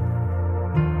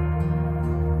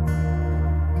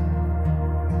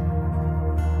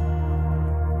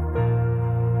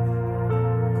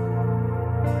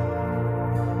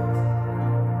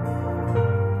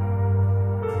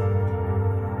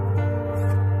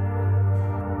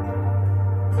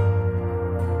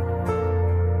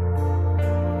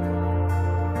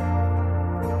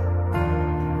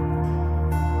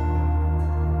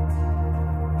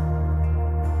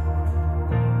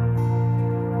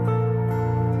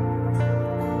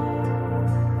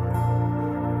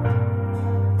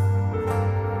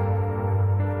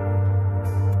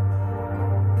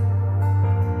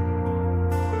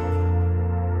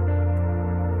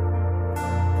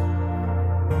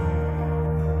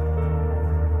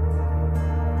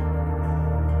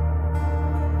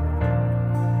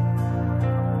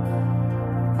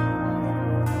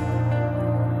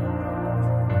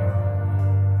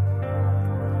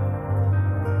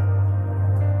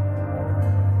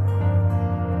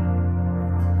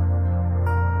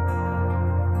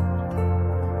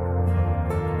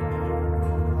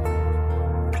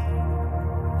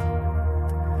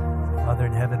 Father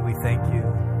in heaven, we thank you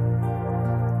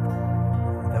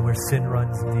that where sin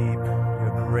runs deep,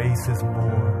 your grace is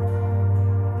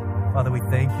more. Father, we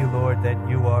thank you, Lord, that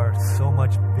you are so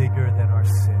much bigger than our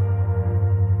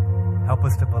sin. Help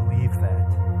us to believe that.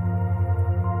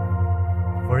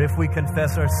 For if we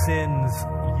confess our sins,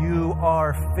 you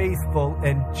are faithful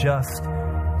and just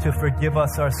to forgive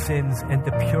us our sins and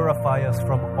to purify us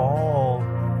from all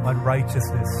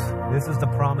unrighteousness. This is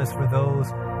the promise for those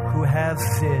who have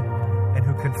sinned and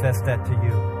who confess that to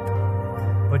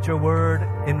you. But your word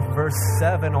in verse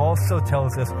 7 also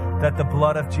tells us that the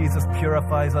blood of Jesus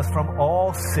purifies us from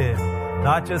all sin,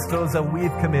 not just those that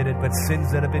we've committed, but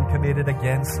sins that have been committed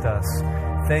against us.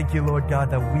 Thank you, Lord God,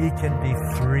 that we can be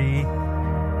free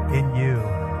in you.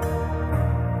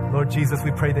 Lord Jesus,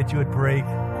 we pray that you would break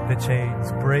the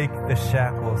chains, break the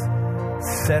shackles,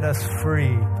 set us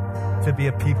free to be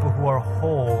a people who are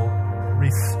whole,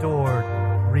 restored,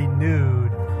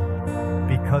 renewed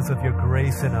because of your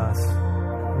grace in us.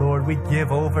 Lord, we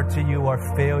give over to you our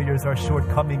failures, our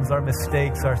shortcomings, our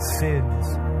mistakes, our sins,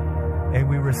 and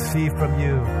we receive from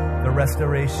you the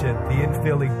restoration, the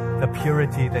infilling, the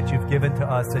purity that you've given to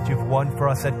us, that you've won for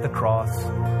us at the cross.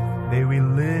 May we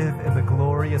live in the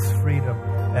glorious freedom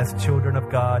as children of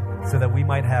God so that we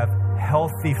might have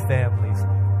healthy families,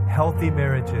 healthy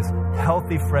marriages,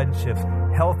 healthy friendships,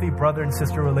 healthy brother and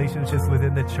sister relationships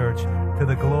within the church, to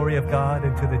the glory of God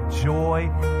and to the joy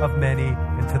of many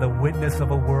and to the witness of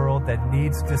a world that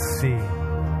needs to see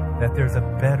that there's a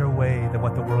better way than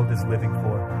what the world is living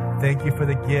for. Thank you for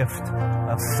the gift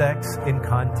of sex in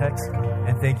context,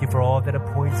 and thank you for all that it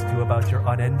points to about your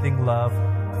unending love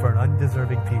for an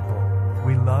undeserving people.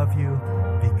 We love you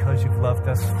because you've loved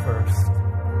us first.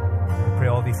 We pray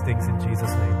all these things in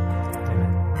Jesus' name.